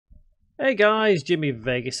Hey guys, Jimmy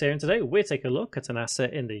Vegas here, and today we're taking a look at an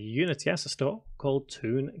asset in the Unity asset store called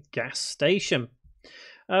Toon Gas Station.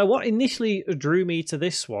 What initially drew me to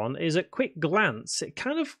this one is at quick glance, it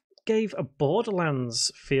kind of gave a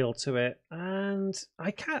Borderlands feel to it, and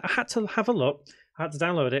I had to have a look, I had to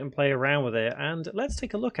download it and play around with it, and let's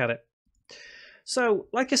take a look at it. So,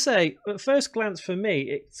 like I say, at first glance for me,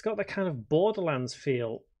 it's got that kind of Borderlands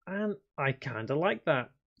feel, and I kind of like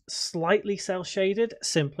that. Slightly cel shaded,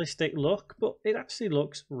 simplistic look, but it actually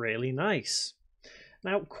looks really nice.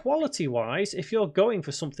 Now, quality wise, if you're going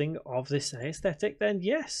for something of this aesthetic, then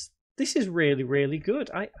yes, this is really good.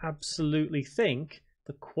 I absolutely think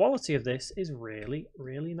the quality of this is really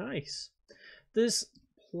nice. There's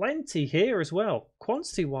plenty here as well.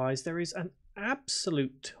 Quantity wise, there is an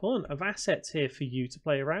absolute ton of assets here for you to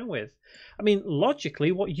play around with. I mean,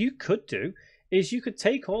 logically, what you could do is you could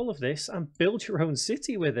take all of this and build your own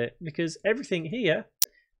city with it, because everything here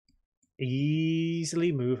easily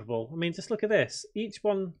movable. I mean, just look at this. Each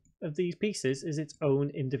one of these pieces is its own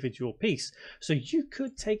individual piece. So you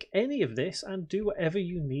could take any of this and do whatever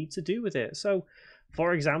you need to do with it. So,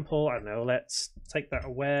 for example, I don't know, let's take that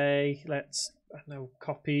away. Let's, I don't know,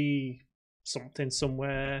 copy something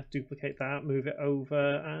somewhere, duplicate that, move it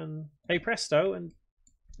over, and hey presto, and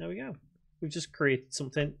there we go. We've just created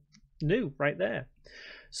something new right there.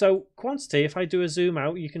 So quantity, if I do a zoom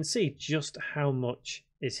out, you can see just how much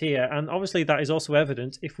is here, and obviously that is also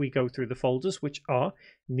evident if we go through the folders, which are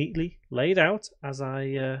neatly laid out as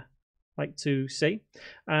I like to see.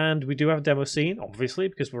 And we do have a demo scene, obviously,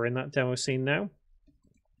 because we're in that demo scene now.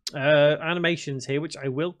 Animations here, which I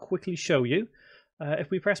will quickly show you. If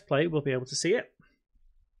we press play, we'll be able to see it,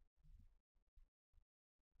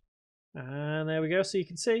 and there we go. So you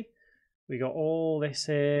can see we got all this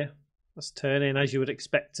here. Let's turn in as you would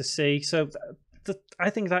expect to see. So I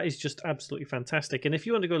think that is just absolutely fantastic. And if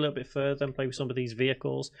you want to go a little bit further and play with some of these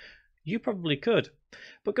vehicles, you probably could.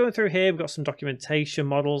 But going through here, we've got some documentation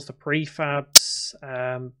models, the prefabs,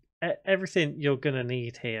 everything you're going to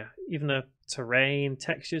need here. Even the terrain,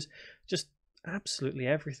 textures, just absolutely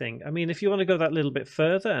everything. I mean, if you want to go that little bit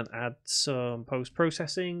further and add some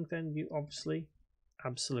post-processing, then you obviously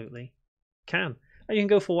absolutely can. And you can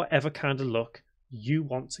go for whatever kind of look you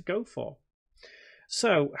want to go for.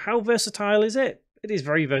 So how versatile is it? It is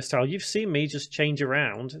very versatile. You've seen me just change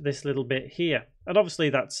around this little bit here, and obviously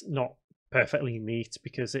that's not perfectly neat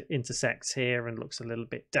because it intersects here and looks a little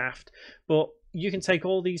bit daft, but you can take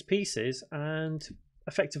all these pieces and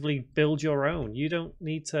effectively build your own. You don't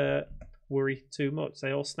need to worry too much.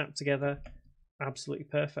 They all snap together absolutely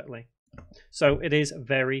perfectly. So it is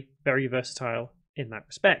very versatile in that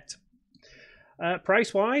respect.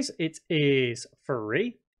 Price wise, it is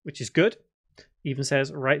free, which is good. Even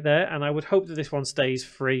says right there, and I would hope that this one stays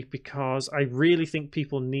free because I really think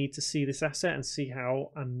people need to see this asset and see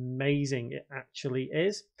how amazing it actually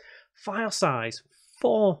is. File size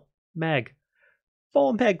 4 meg.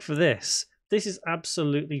 4 meg for this. This is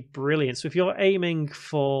absolutely brilliant. So if you're aiming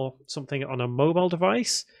for something on a mobile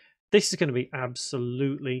device, this is going to be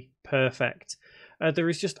absolutely perfect. There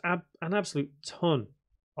is just an absolute ton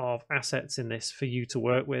of assets in this for you to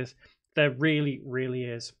work with. There really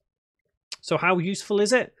is. So how useful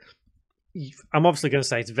is it? I'm obviously going to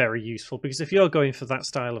say it's very useful, because if you're going for that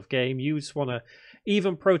style of game, you just want to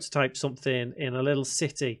even prototype something in a little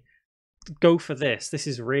city, go for this. This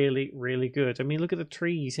is really good. I mean, look at the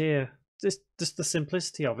trees here. Just the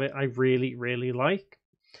simplicity of it, I really like.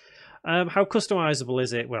 How customizable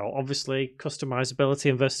is it? Well, obviously customizability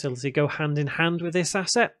and versatility go hand in hand with this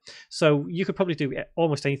asset, so you could probably do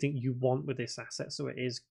almost anything you want with this asset, so it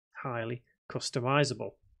is highly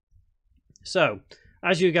customizable. So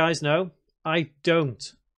as you guys know, I don't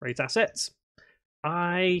rate assets.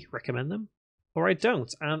 I recommend them or I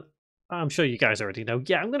don't, and I'm sure you guys already know,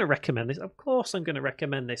 yeah, I'm going to recommend this. Of course I'm going to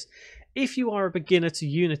recommend this. If you are a beginner to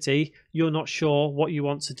Unity, you're not sure what you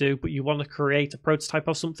want to do, but you want to create a prototype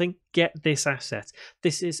of something, get this asset.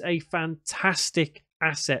 This is a fantastic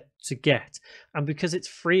asset to get. And because it's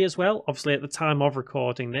free as well, obviously at the time of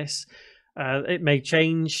recording this, it may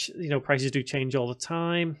change. You know, prices do change all the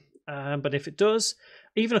time. But if it does,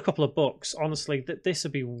 even a couple of bucks, honestly, this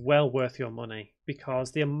would be well worth your money,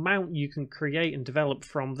 because the amount you can create and develop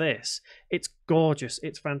from this, it's gorgeous,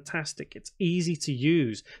 it's fantastic, it's easy to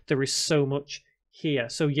use. There is so much here.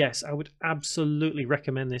 So yes, I would absolutely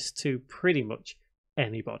recommend this to pretty much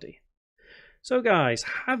anybody. So guys,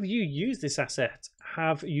 have you used this asset?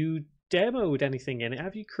 Have you demoed anything in it?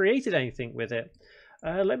 Have you created anything with it?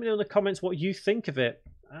 Let me know in the comments what you think of it.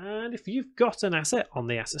 And if you've got an asset on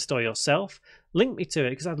the asset store yourself, link me to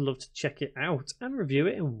it because I'd love to check it out and review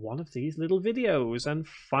it in one of these little videos. And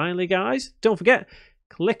finally, guys, don't forget,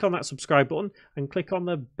 click on that subscribe button and click on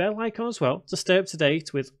the bell icon as well to stay up to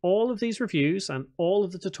date with all of these reviews and all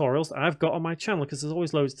of the tutorials that I've got on my channel, because there's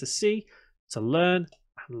always loads to see, to learn,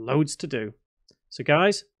 and loads to do. So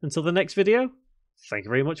guys, until the next video, thank you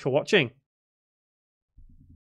very much for watching.